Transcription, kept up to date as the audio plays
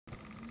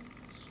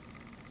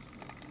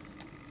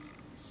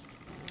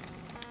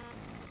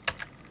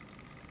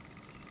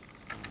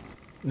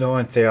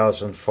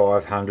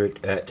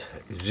9,500 at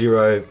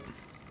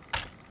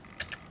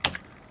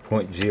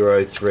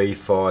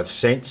 0.035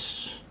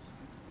 cents.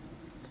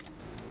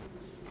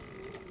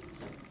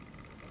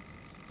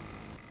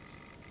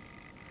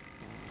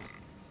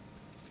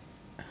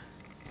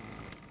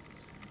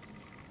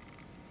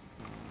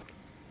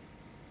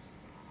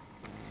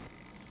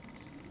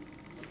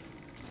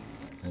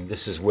 And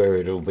this is where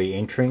it'll be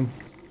entering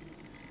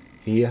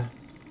here.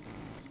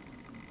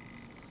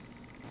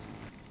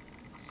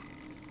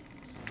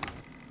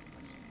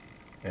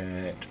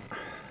 And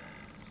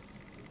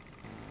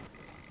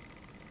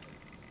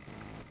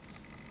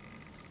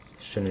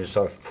as soon as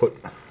I've put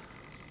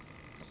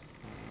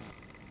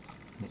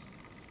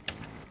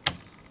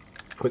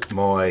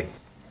my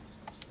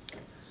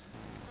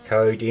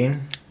code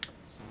in,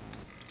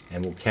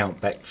 and we'll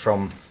count back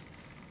from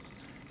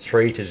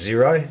 3 to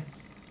 0.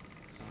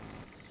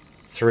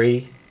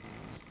 3,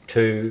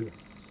 2,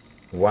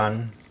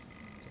 1,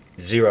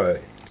 0.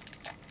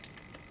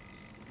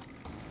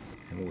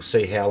 And we'll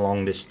see how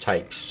long this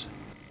takes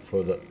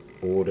for the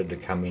order to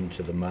come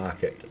into the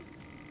market.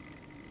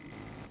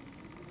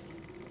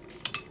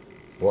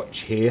 Watch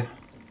here.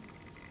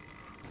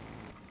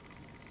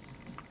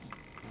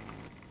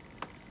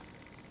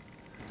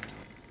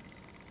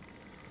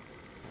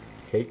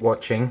 Keep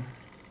watching.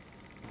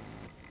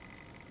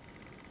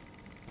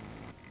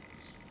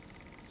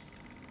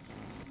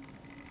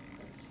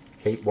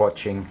 Keep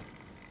watching.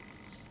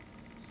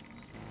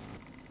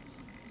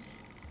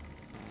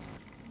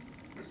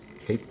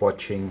 Keep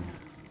watching.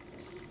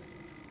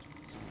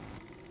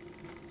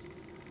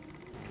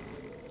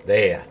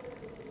 There.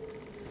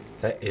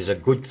 That is a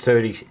good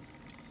 30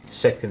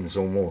 seconds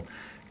or more.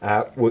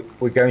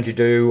 We're going to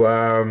do,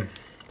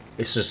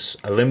 this is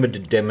a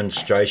limited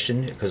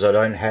demonstration because I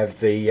don't have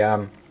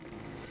the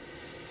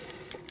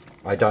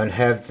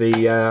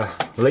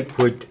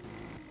liquid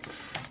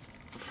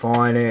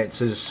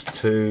finances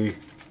to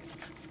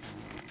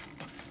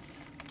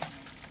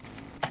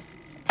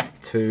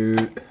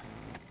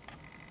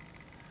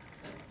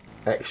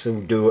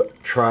actually do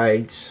it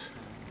trades,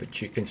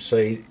 but you can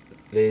see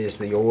there's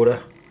the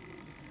order,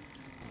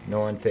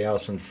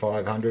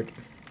 9,500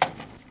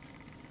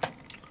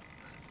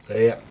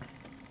 there.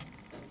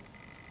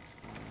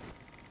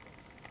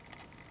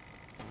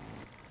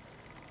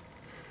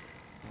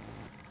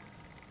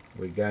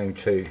 We're going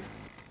to,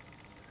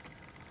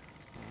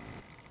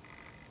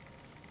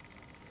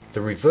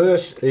 the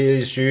reverse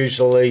is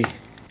usually,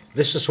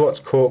 this is what's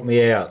caught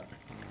me out.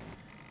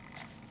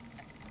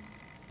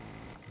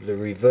 The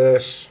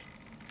reverse,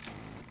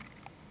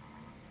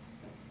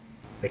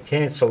 the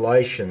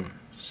cancellation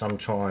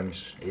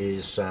sometimes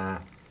is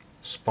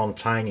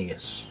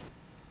spontaneous.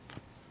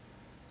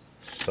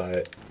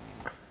 So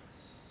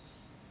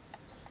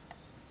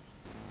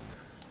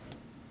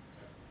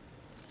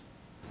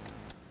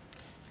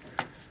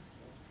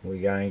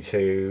we're going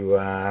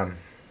to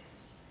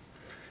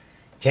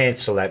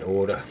cancel that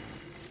order.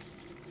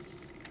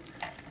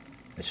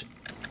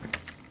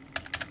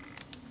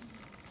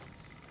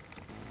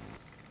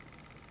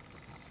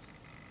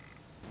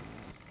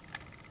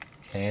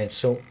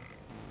 Cancel.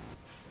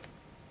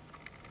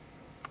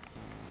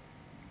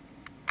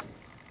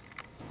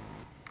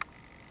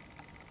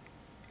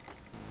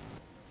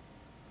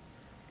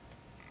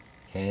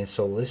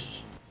 Cancel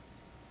this.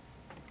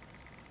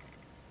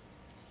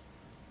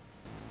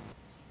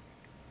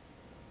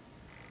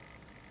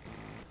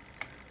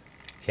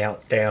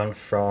 Count down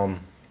from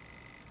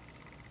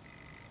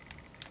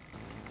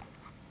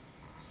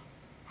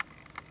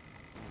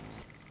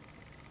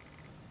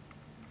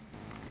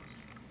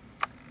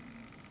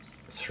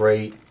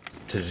 3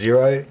 to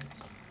 0.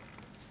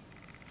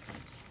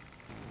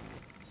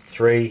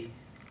 3,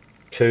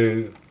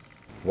 2,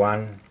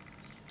 1,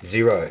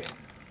 0.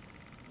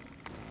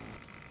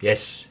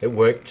 Yes, it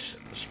worked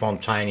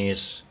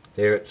spontaneous.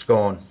 There, it's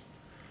gone.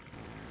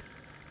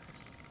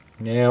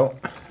 Now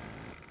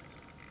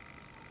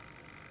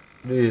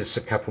do this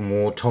a couple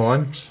more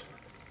times.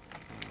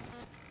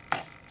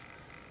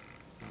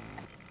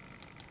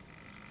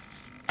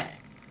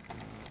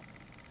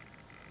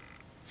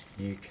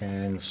 You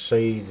can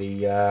see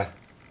the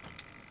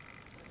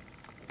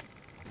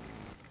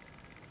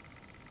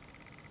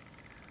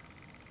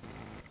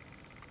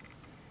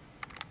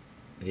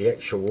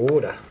actual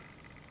order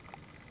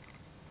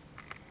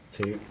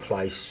to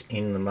place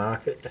in the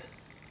market,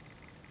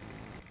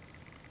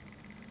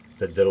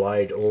 the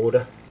delayed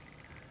order.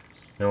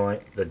 Now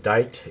the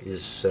date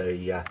is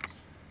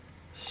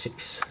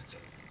 6th,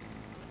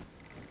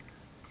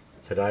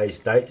 today's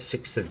date,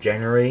 6th of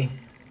January,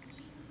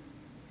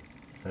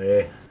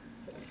 there,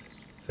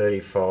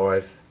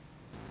 35,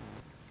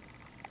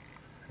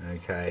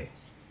 okay.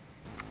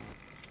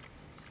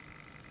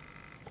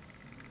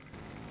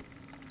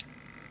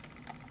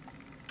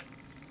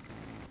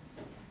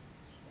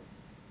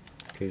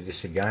 Do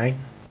this again.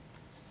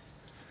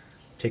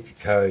 Ticker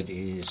code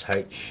is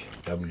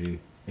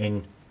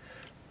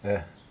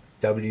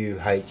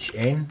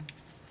WHN.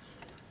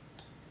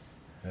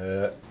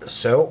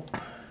 Sell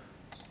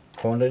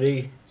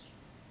quantity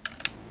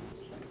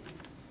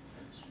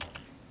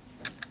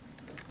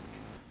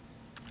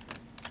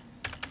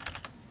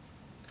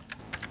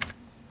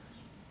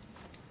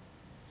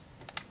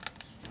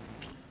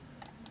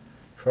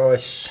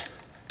Price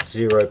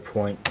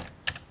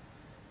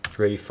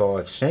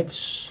 0.35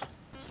 cents.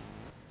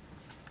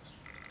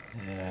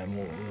 And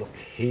we'll look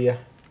here.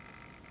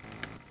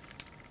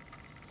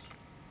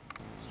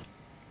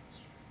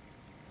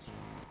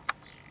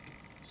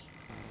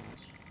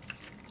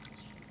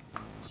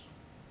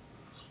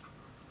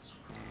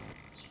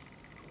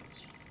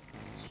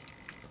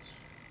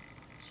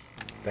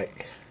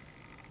 Back.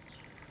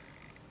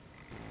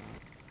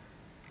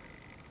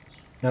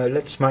 No,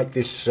 let's make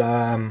this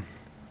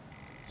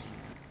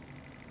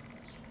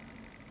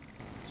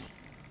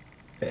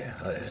yeah,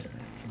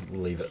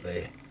 we'll leave it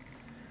there.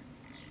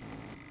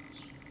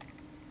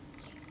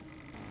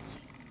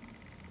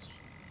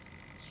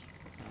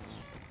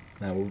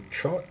 Now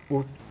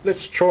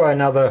let's try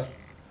another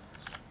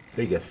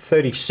figure.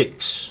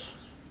 36.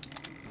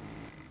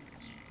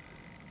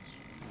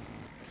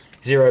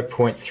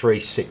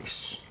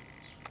 0.36.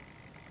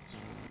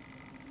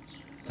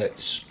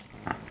 That's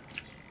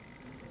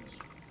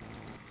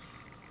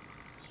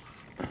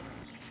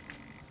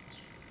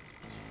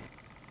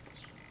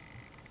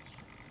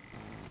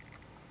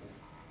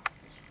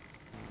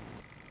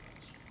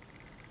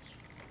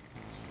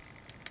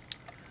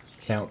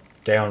count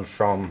down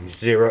from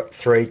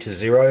 3 to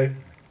 0.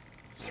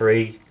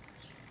 3,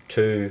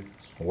 2,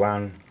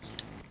 1,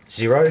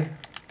 0.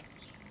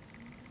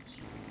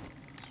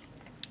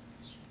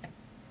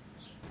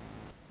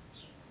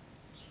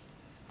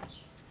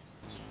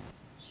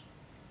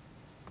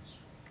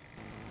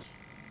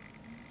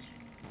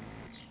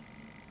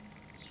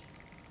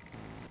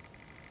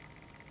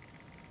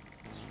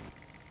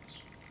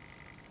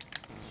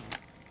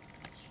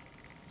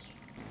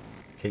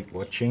 Keep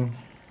watching.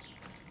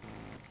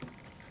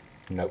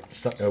 Nope,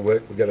 it's not going to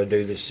work. We've got to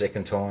do this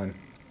second time.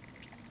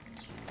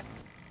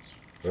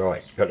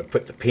 Right, got to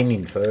put the pin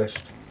in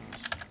first.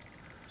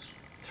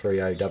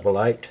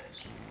 3088.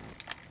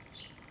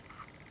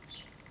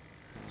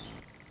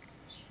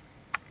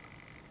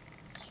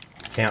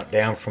 Count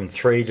down from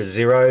 3 to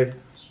 0.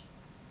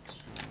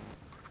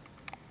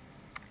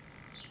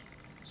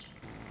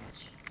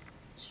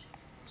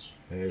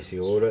 There's the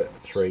order.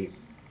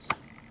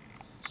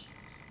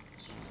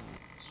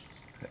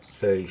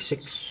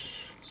 36.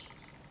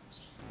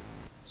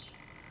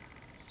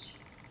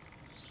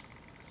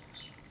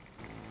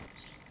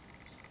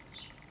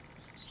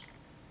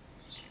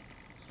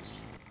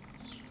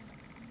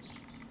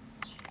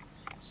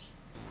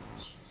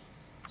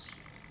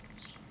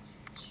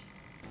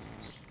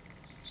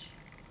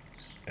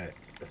 At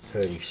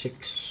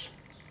 36.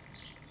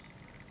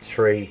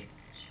 3,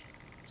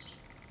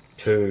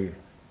 2,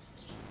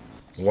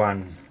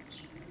 1,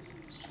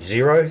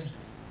 0.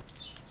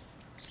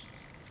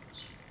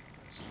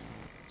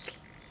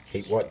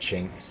 Keep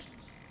watching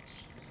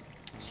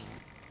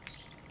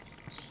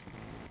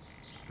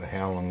for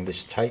how long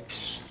this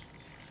takes.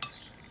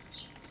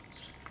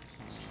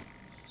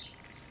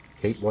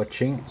 Keep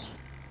watching.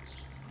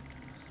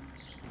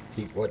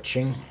 Keep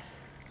watching.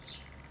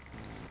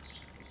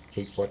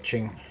 Keep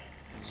watching.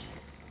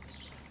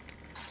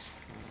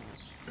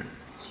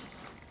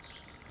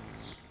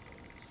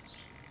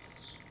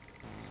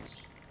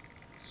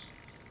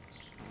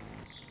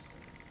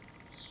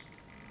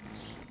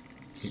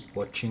 Keep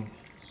watching.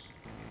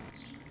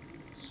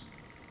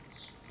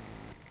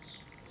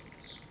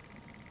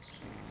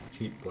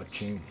 Keep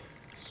watching.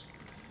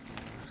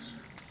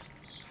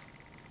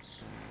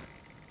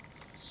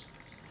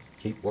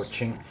 Keep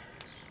watching.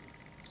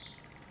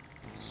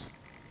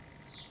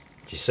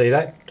 Did you see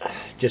that?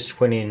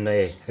 Just went in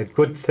there. A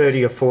good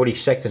 30 or 40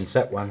 seconds,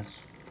 that one.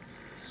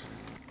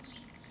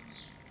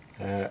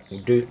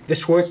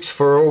 This works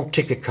for all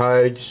ticket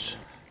codes,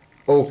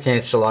 all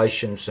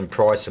cancellations and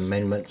price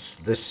amendments.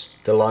 This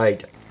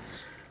delayed.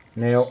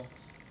 Now,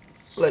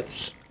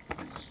 let's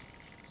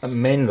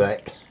amend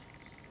that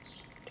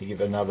to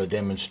give another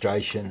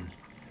demonstration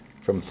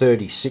from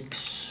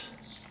 36.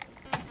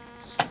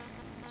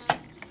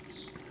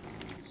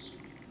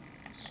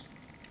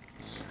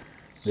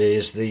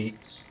 There's the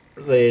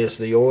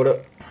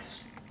order,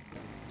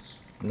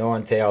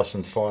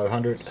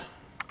 9,500.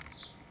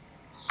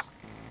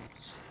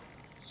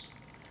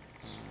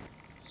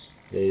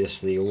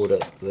 There's the order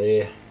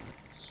there.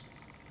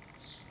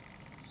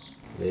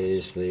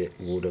 There's the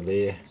order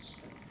there.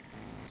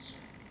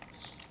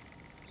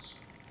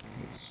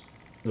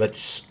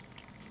 Let's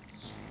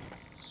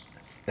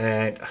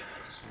add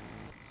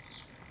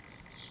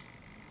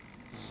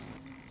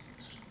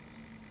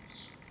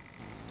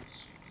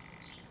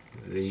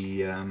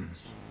the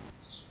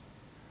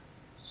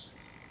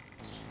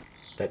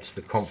that's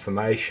the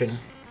confirmation.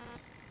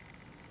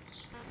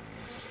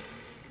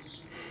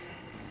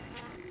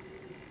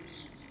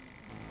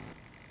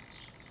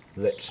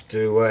 Let's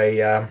do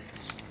a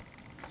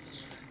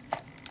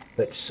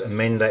let's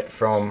amend that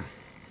from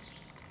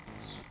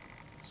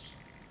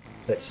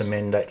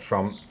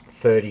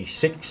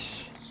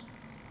 36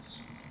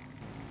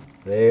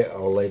 there.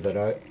 I'll leave it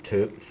out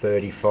to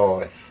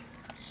 35.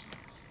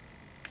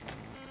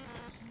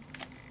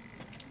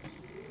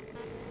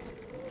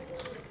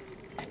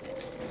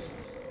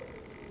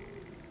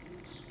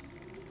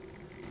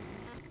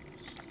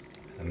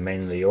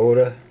 amend the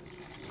order,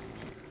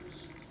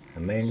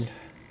 amend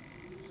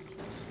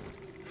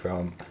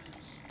from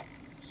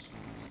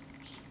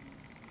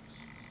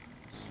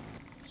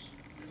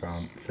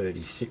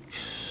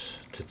 36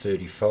 to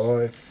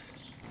 35.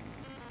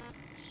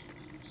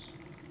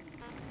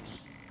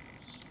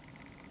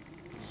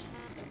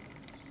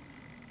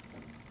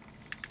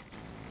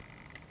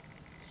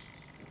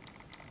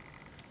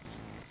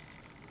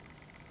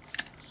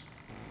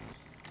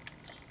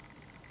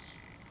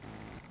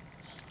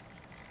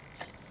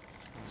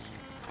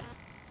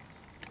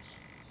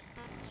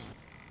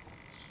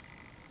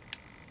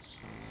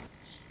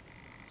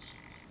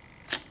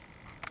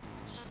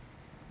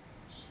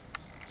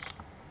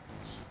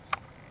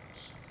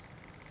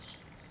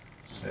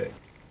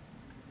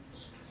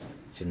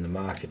 It's in the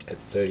market at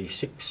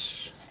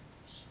 36.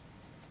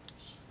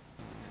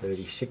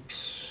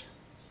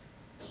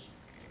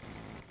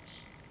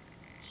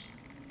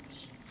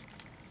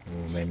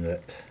 We'll amend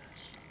that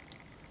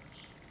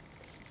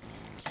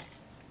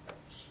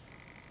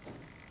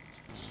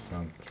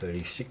from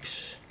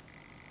 36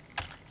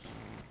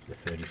 to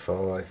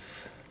 35.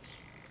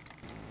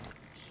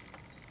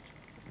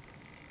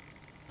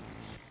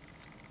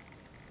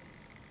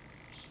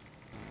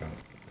 From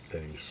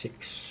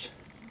 36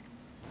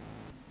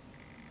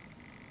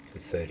 to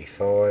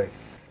 35.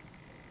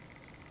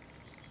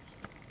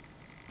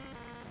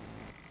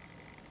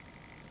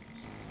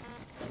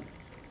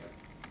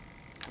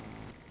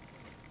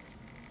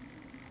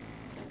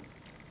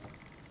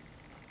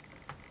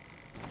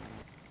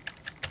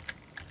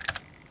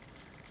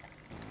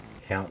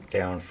 Count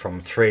down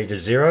from 3 to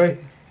 0.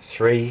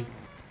 3,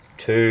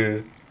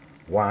 2,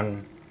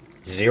 1,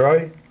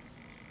 0.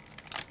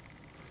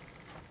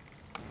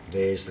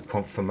 There's the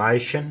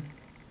confirmation.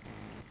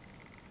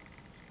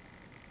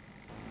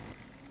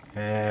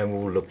 And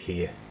we'll look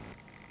here.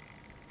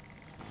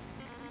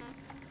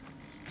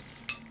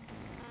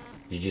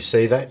 Did you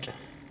see that?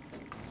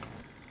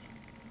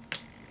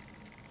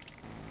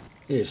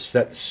 Yes,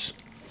 that's...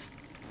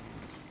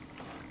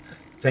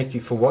 Thank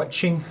you for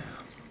watching.